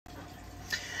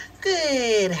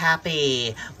Good,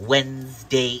 happy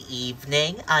Wednesday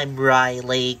evening. I'm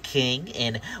Riley King,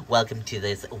 and welcome to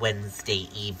this Wednesday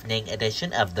evening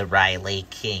edition of the Riley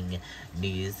King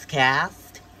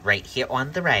Newscast, right here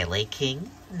on the Riley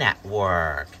King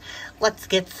Network. Let's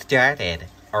get started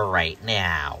right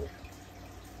now.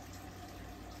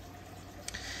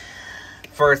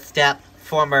 First up,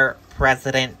 former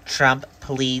President Trump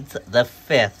pleads the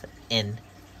fifth in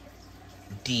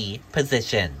D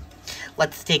position.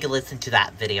 Let's take a listen to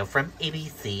that video from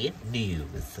ABC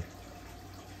News.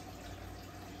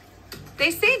 They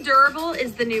say durable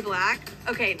is the new black.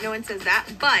 Okay, no one says that,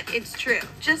 but it's true.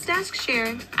 Just ask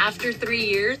Sharon. After 3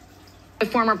 years. The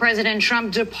former President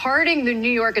Trump departing the New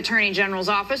York Attorney General's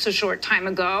office a short time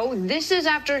ago. This is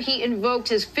after he invoked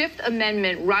his Fifth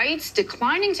Amendment rights,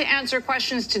 declining to answer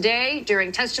questions today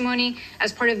during testimony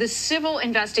as part of the civil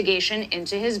investigation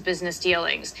into his business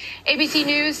dealings. ABC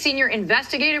News senior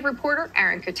investigative reporter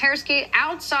Aaron Katersky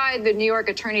outside the New York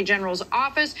Attorney General's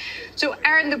office. So,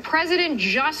 Aaron, the president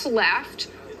just left.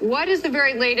 What is the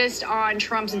very latest on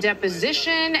Trump's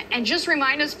deposition? And just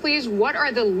remind us, please, what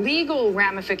are the legal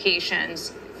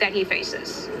ramifications that he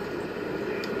faces?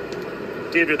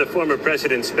 Deirdre, the former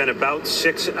president spent about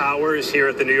 6 hours here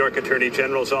at the New York Attorney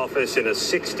General's office in a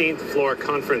 16th floor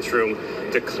conference room,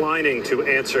 declining to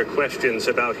answer questions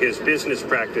about his business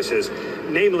practices,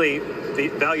 namely the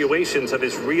valuations of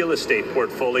his real estate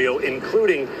portfolio,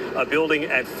 including a building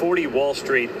at 40 Wall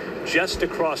Street, just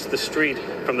across the street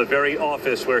from the very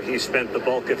office where he spent the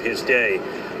bulk of his day.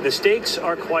 The stakes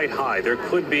are quite high. There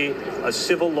could be a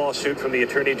civil lawsuit from the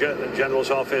Attorney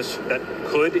General's office that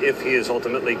could, if he is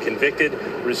ultimately convicted,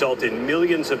 result in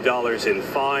millions of dollars in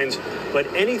fines. But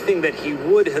anything that he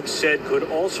would have said could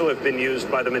also have been used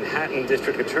by the Manhattan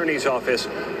District Attorney's office,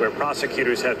 where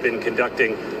prosecutors have been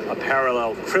conducting a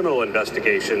parallel criminal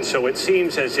investigation. So it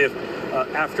seems as if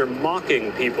after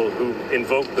mocking people who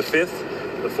invoked the Fifth,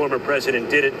 the former president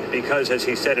did it because, as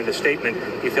he said in a statement,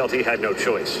 he felt he had no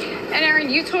choice. And Aaron,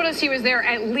 you told us he was there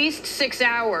at least 6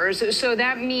 hours. So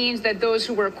that means that those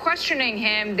who were questioning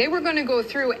him, they were going to go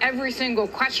through every single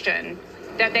question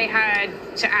that they had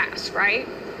to ask, right?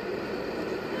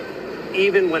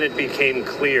 Even when it became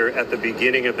clear at the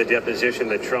beginning of the deposition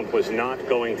that Trump was not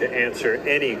going to answer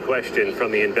any question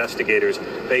from the investigators,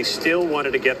 they still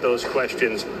wanted to get those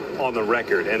questions on the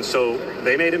record. And so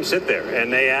they made him sit there,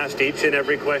 and they asked each and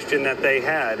every question that they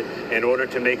had in order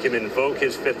to make him invoke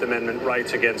his Fifth Amendment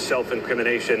rights against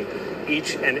self-incrimination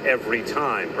each and every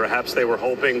time. Perhaps they were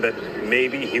hoping that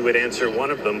maybe he would answer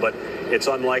one of them, but it's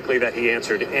unlikely that he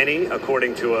answered any,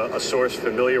 according to a source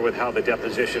familiar with how the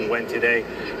deposition went today.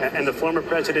 And the former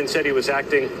president said he was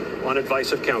acting on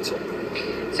advice of counsel.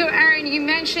 So, Aaron, you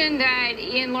mentioned that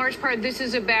in large part this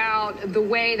is about the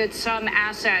way that some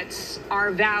assets are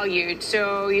valued.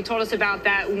 So you told us about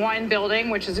that one building,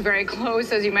 which is very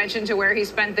close, as you mentioned, to where he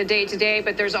spent the day today.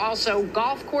 But there's also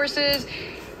golf courses.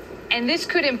 And this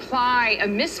could imply a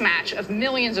mismatch of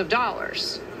millions of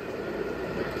dollars.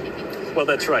 Well,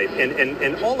 that's right.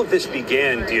 And all of this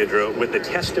began, Deirdre, with the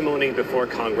testimony before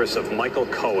Congress of Michael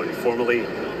Cohen,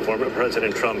 former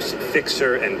President Trump's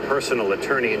fixer and personal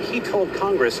attorney. And he told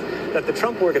Congress that the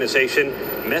Trump organization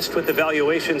messed with the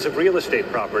valuations of real estate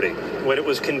property. When it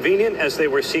was convenient, as they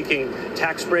were seeking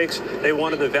tax breaks, they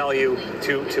wanted the value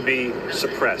to be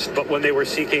suppressed. But when they were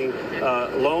seeking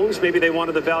loans, maybe they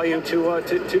wanted the value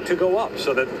to go up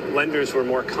so that lenders were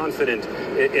more confident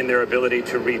in their ability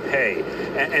to repay.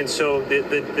 And so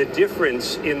the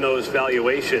difference in those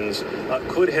valuations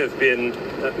could have been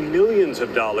millions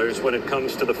of dollars when it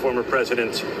comes to the former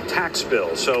president's tax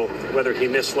bill. So whether he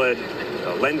misled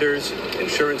lenders,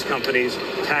 insurance companies,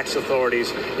 tax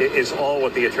authorities, is all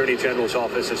what the Attorney General's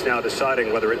office is now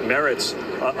deciding, whether it merits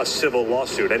a civil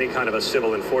lawsuit, any kind of a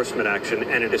civil enforcement action.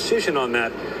 And a decision on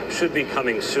that should be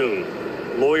coming soon.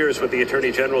 Lawyers with the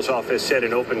Attorney General's office said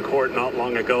in open court not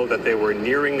long ago that they were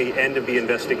nearing the end of the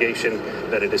investigation,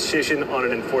 that a decision on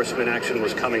an enforcement action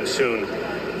was coming soon.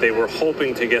 They were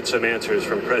hoping to get some answers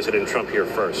from President Trump here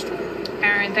first.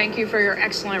 Aaron, thank you for your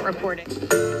excellent reporting.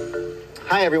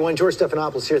 Hi, everyone. George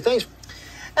Stephanopoulos here. Thanks.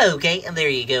 Okay, and there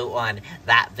you go on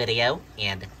that video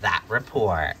and that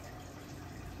report.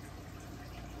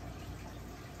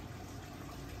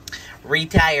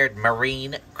 Retired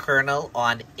Marine Colonel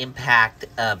on impact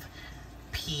of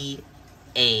PACT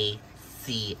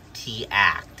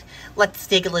Act. Let's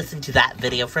take a listen to that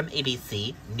video from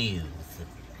ABC News.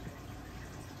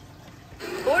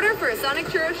 Order for a Sonic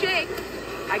Churro Shake.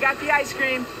 I got the ice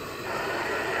cream.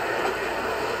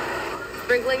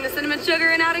 Sprinkling the cinnamon sugar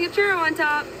and adding a churro on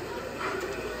top.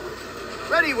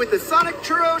 Ready with the Sonic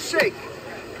Churro Shake.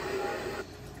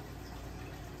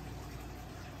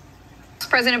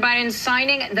 President Biden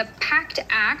signing the PACT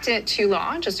Act into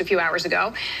law just a few hours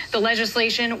ago. The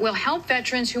legislation will help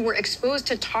veterans who were exposed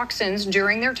to toxins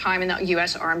during their time in the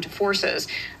U.S. Armed Forces.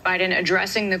 Biden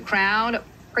addressing the crowd,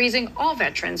 praising all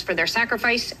veterans for their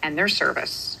sacrifice and their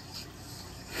service.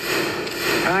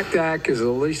 PACT Act is the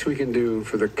least we can do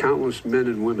for the countless men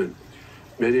and women,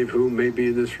 many of whom may be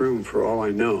in this room for all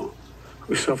I know,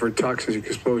 who suffered toxic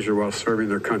exposure while serving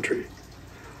their country.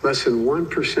 Less than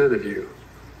 1% of you,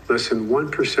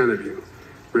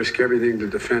 risk everything to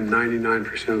defend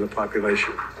 99% of the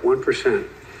population. 1%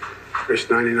 risk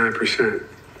 99%.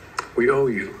 We owe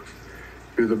you.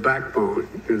 You're the backbone,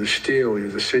 you're the steel, you're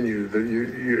the sinew,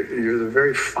 you're the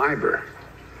very fiber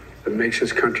that makes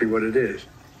this country what it is.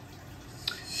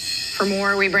 For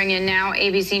more, we bring in now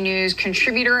ABC News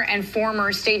contributor and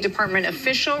former State Department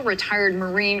official, retired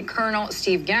Marine Colonel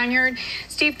Steve Ganyard.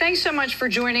 Steve, thanks so much for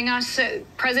joining us.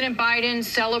 President Biden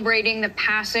celebrating the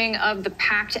passing of the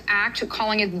PACT Act,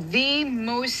 calling it the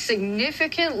most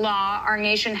significant law our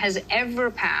nation has ever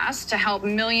passed to help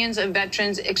millions of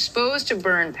veterans exposed to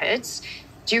burn pits.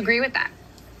 Do you agree with that?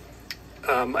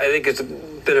 I think it's a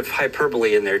bit of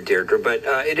hyperbole in there, Deirdre, but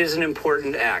it is an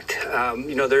important act.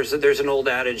 There's an old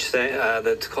adage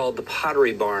that's called the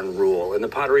Pottery Barn Rule, and the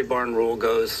Pottery Barn Rule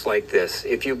goes like this: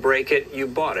 if you break it, you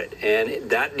bought it,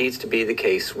 and that needs to be the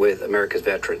case with America's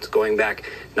veterans, going back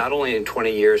not only in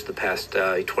 20 years, the past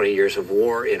 20 years of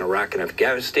war in Iraq and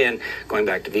Afghanistan, going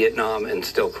back to Vietnam, and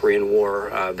still Korean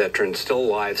War veterans, still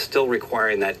alive, still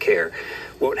requiring that care.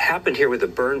 What happened here with the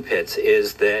burn pits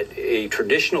is that a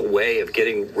traditional way of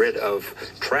getting rid of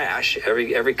trash,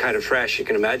 every kind of trash you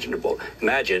can imagine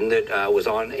that was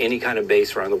on any kind of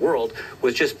base around the world,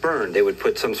 was just burned. They would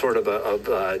put some sort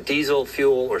of diesel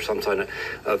fuel or some kind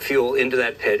of fuel into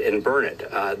that pit and burn it.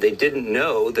 They didn't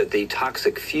know that the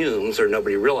toxic fumes, or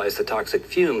nobody realized the toxic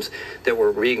fumes that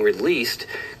were being released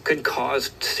could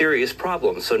cause serious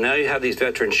problems. So now you have these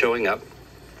veterans showing up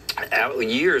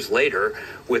years later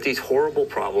with these horrible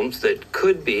problems that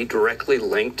could be directly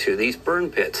linked to these burn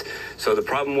pits. So the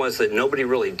problem was that nobody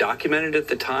really documented at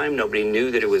the time. Nobody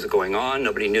knew that it was going on.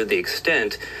 Nobody knew the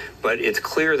extent. But it's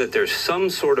clear that there's some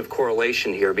sort of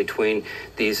correlation here between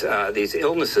these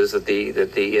illnesses that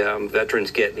the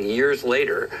veterans get years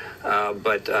later,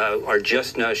 but are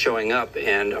just now showing up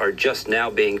and are just now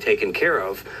being taken care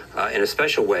of in a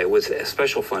special way with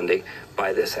special funding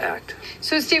by this act.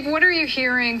 So, Steve, what are you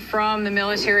hearing from the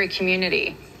military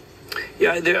community?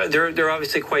 Yeah, they're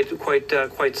obviously quite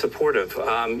supportive.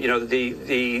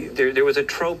 There was a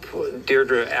trope,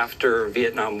 Deirdre, after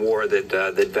Vietnam War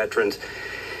that veterans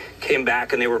came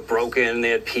back and they were broken,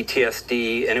 they had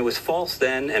PTSD, and it was false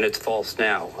then and it's false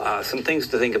now. Some things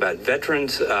to think about.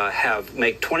 Veterans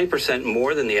make 20%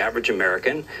 more than the average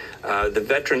American. The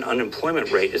veteran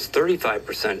unemployment rate is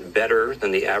 35% better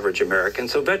than the average American.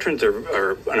 So veterans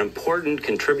are an important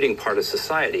contributing part of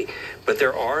society. But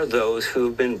there are those who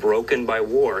have been broken by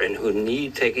war and who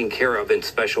need taken care of in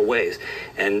special ways.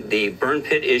 And the burn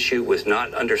pit issue was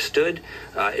not understood.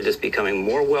 It is becoming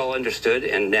more well understood.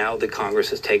 And now the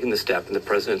Congress has taken the step, and the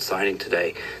president's signing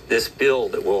today this bill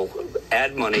that will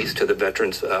add monies to the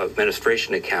Veterans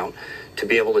Administration account to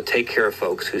be able to take care of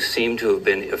folks who seem to have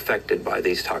been affected by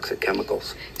these toxic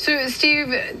chemicals. So, Steve,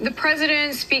 the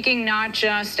president speaking not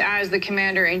just as the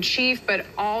commander-in-chief, but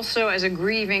also as a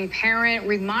grieving parent.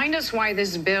 Remind us why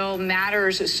this bill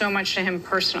matters so much to him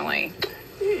personally.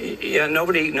 Yeah,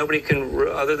 nobody can,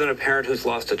 other than a parent who's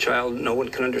lost a child, no one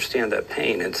can understand that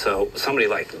pain. And so somebody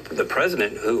like the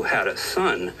president who had a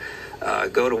son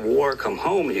go to war, come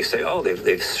home, and you say, oh,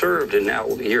 they've served, and now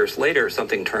years later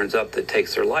something turns up that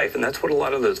takes their life. And that's what a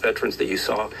lot of those veterans that you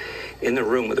saw in the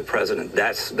room with the president,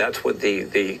 that's what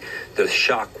the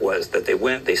shock was, that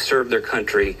they served their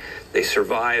country, they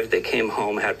survived, they came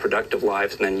home, had productive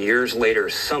lives, and then years later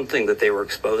something that they were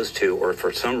exposed to, or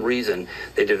for some reason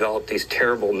they developed these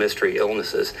terrible mystery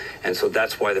illnesses. And so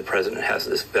that's why the president has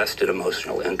this vested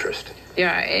emotional interest.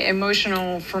 Yeah,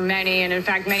 emotional for many, and in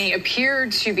fact many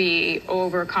appeared to be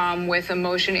overcome with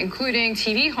emotion, including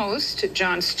TV host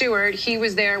Jon Stewart. He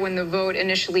was there when the vote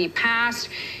initially passed,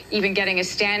 even getting a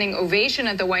standing ovation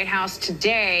at the White House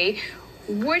today.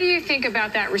 What do you think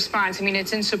about that response? I mean,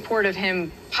 it's in support of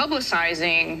him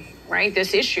publicizing, right,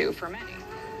 this issue for many.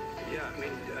 Yeah, I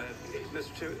mean,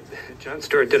 Jon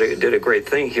Stewart did a great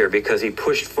thing here because he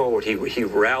pushed forward. He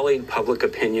rallied public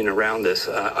opinion around this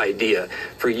idea.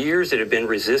 For years, it had been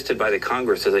resisted by the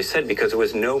Congress, as I said, because there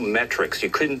was no metrics.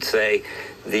 You couldn't say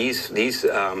these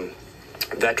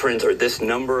veterans, or this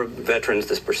number of veterans,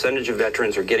 this percentage of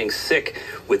veterans are getting sick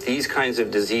with these kinds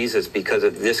of diseases because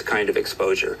of this kind of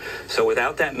exposure. So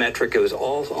without that metric, it was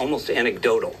all almost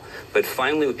anecdotal. But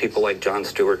finally, with people like Jon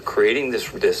Stewart creating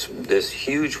this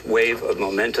huge wave of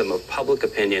momentum of public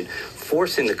opinion,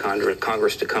 forcing the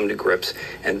Congress to come to grips,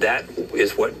 and that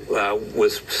is what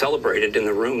was celebrated in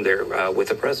the room there with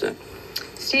the president.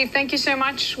 Steve, thank you so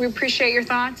much. We appreciate your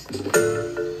thoughts.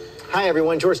 Hi,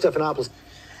 everyone. George Stephanopoulos.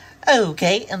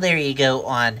 Okay, and there you go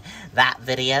on that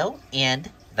video and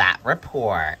that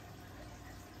report.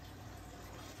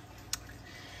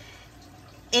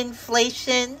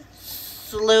 Inflation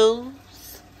slows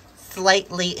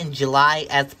slightly in July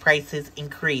as prices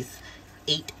increase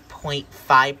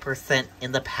 8.5%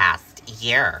 in the past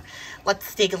year.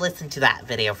 Let's take a listen to that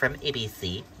video from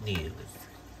ABC News.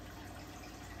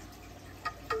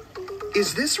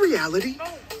 Is this reality?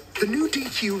 The new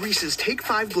DQ Reese's Take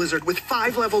 5 Blizzard with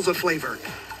 5 levels of flavor.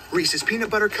 Reese's Peanut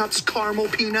Butter Cups, caramel,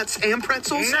 peanuts, and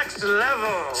pretzels. Next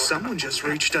level. Someone just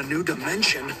reached a new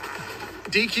dimension.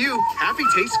 DQ, happy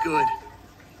tastes good.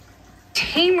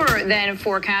 Tamer than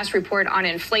forecast report on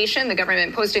inflation. The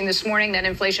government posting this morning that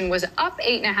inflation was up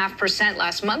 8.5%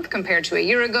 last month compared to a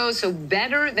year ago, so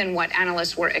better than what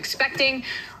analysts were expecting.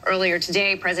 Earlier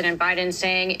today, President Biden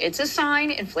saying it's a sign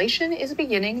inflation is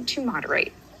beginning to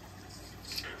moderate.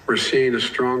 We're seeing a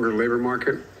stronger labor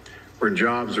market where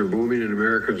jobs are booming and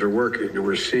Americans are working, and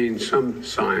we're seeing some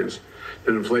signs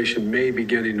that inflation may be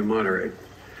beginning to moderate.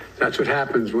 That's what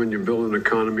happens when you build an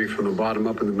economy from the bottom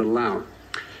up and the middle out.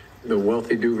 The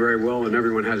wealthy do very well and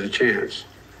everyone has a chance.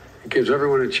 It gives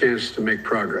everyone a chance to make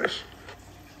progress.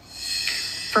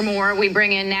 For more, we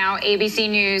bring in now ABC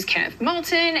News' Kenneth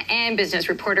Moulton and business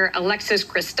reporter Alexis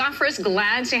Christoforous.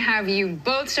 Glad to have you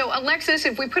both. So, Alexis,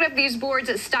 if we put up these boards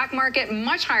at stock market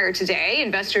much higher today,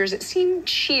 investors seem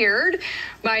cheered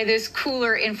by this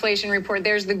cooler inflation report.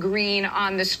 There's the green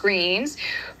on the screens.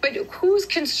 But who's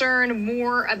concerned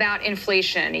more about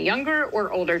inflation, younger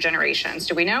or older generations?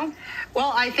 Do we know?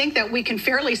 Well, I think that we can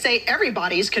fairly say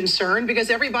everybody's concerned because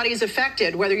everybody's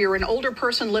affected, whether you're an older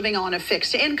person living on a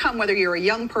fixed income, whether you're a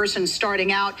young person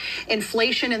starting out.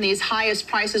 Inflation and these highest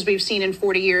prices we've seen in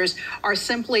 40 years are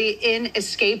simply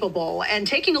inescapable. And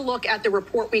taking a look at the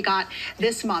report we got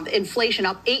this month, inflation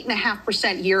up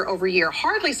 8.5% year over year.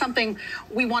 Hardly something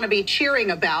we want to be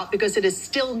cheering about because it is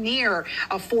still near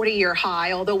a 40-year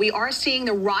high, although we are seeing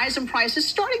the rise in prices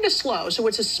starting to slow. So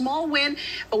it's a small win,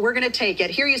 but we're going to take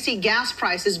it. Here you see gas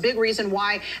prices, big reason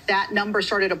why that number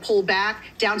started to pull back,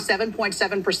 down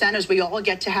 7.7% as we all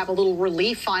get to have a little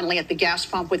relief finally at the gas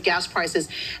pump with gas prices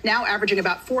now averaging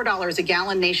about $4 a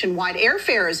gallon nationwide.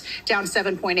 Airfares down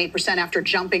 7.8% after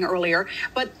jumping earlier.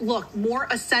 But look, more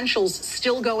essentials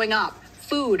still going up.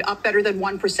 Food up better than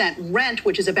 1%. Rent,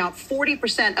 which is about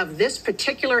 40% of this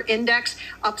particular index,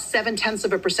 up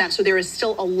 0.7%. So there is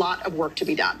still a lot of work to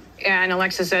be done. And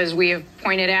Alexis, as we have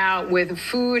pointed out, with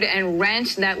food and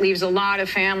rent, that leaves a lot of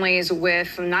families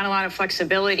with not a lot of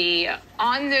flexibility.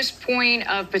 On this point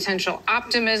of potential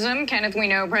optimism, Kenneth, we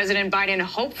know President Biden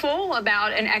hopeful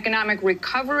about an economic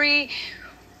recovery.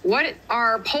 What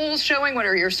are polls showing? What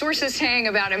are your sources saying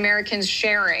about Americans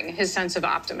sharing his sense of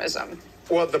optimism?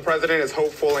 Well, the president is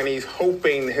hopeful, and he's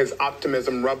hoping his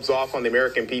optimism rubs off on the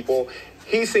American people.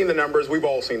 He's seen the numbers. We've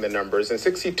all seen the numbers. And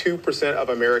 62% of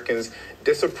Americans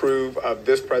disapprove of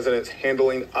this president's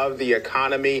handling of the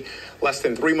economy. Less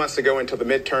than 3 months to go until the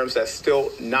midterms. That's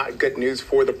still not good news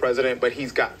for the president, but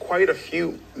he's got quite a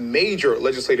few major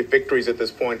legislative victories at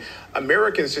this point.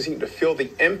 Americans just need to feel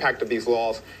the impact of these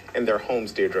laws in their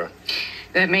homes, Deirdre.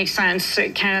 That makes sense,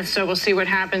 Kenneth. So we'll see what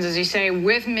happens, as you say,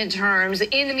 with midterms.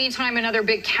 In the meantime, another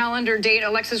big calendar date.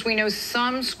 Alexis, we know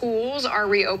some schools are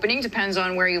reopening, depends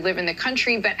on where you live in the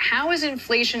country. But how is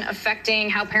inflation affecting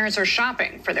how parents are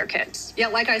shopping for their kids? Yeah,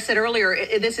 like I said earlier,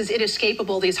 this is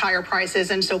inescapable, these higher prices.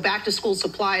 And so back to school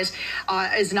supplies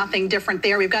is nothing different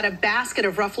there. We've got a basket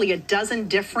of roughly a dozen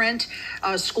different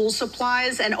school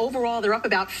supplies. And overall, they're up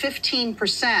about 15%.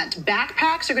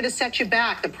 Backpacks are going to set you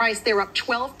back. The price, they're up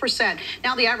 12%.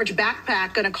 Now the average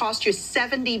backpack going to cost you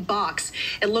 $70.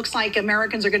 It looks like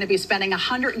Americans are going to be spending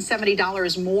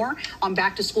 $170 more on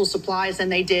back to school supplies than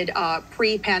they did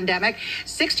pre-pandemic.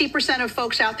 60% of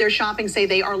folks out there shopping say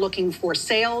they are looking for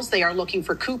sales. They are looking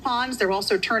for coupons. They're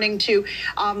also turning to,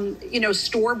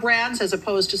 store brands as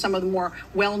opposed to some of the more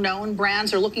well-known brands.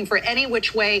 They're looking for any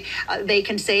which way they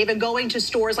can save and going to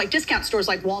stores like discount stores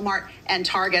like Walmart and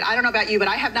Target. I don't know about you, but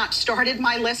I have not started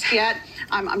my list yet.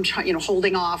 I'm trying,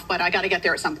 holding off, but I got to get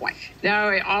there at some point.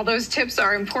 No, all those tips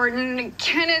are important.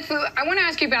 Kenneth, I want to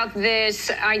ask you about this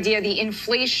idea, the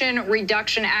Inflation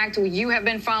Reduction Act. You have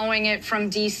been following it from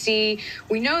D.C.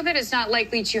 We know that it's not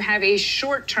likely to have a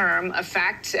short-term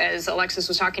effect, as Alexis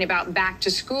was talking about, back to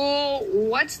school.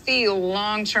 What's the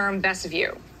long-term best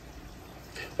view?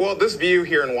 Well, this view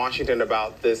here in Washington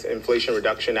about this Inflation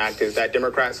Reduction Act is that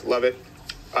Democrats love it.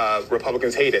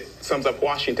 Republicans hate it. Sums up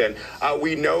Washington.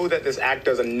 We know that this act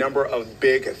does a number of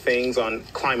big things on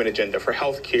climate agenda for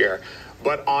health care,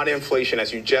 but on inflation,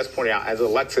 as you just pointed out, as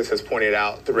Alexis has pointed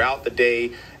out throughout the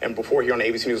day and before here on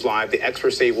ABC News Live, the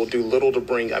experts say will do little to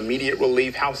bring immediate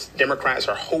relief. House Democrats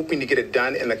are hoping to get it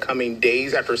done in the coming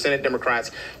days after Senate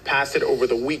Democrats passed it over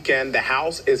the weekend. The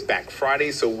House is back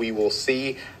Friday, so we will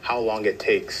see how long it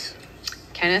takes.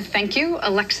 Kenneth, thank you.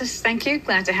 Alexis, thank you.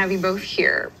 Glad to have you both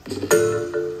here.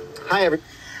 Hi, everyone.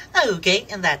 Okay,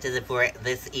 and that is it for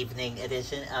this evening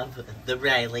edition of the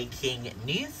Riley King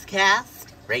Newscast,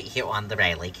 right here on the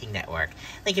Riley King Network.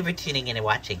 Thank you for tuning in and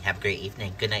watching. Have a great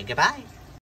evening. Good night, goodbye.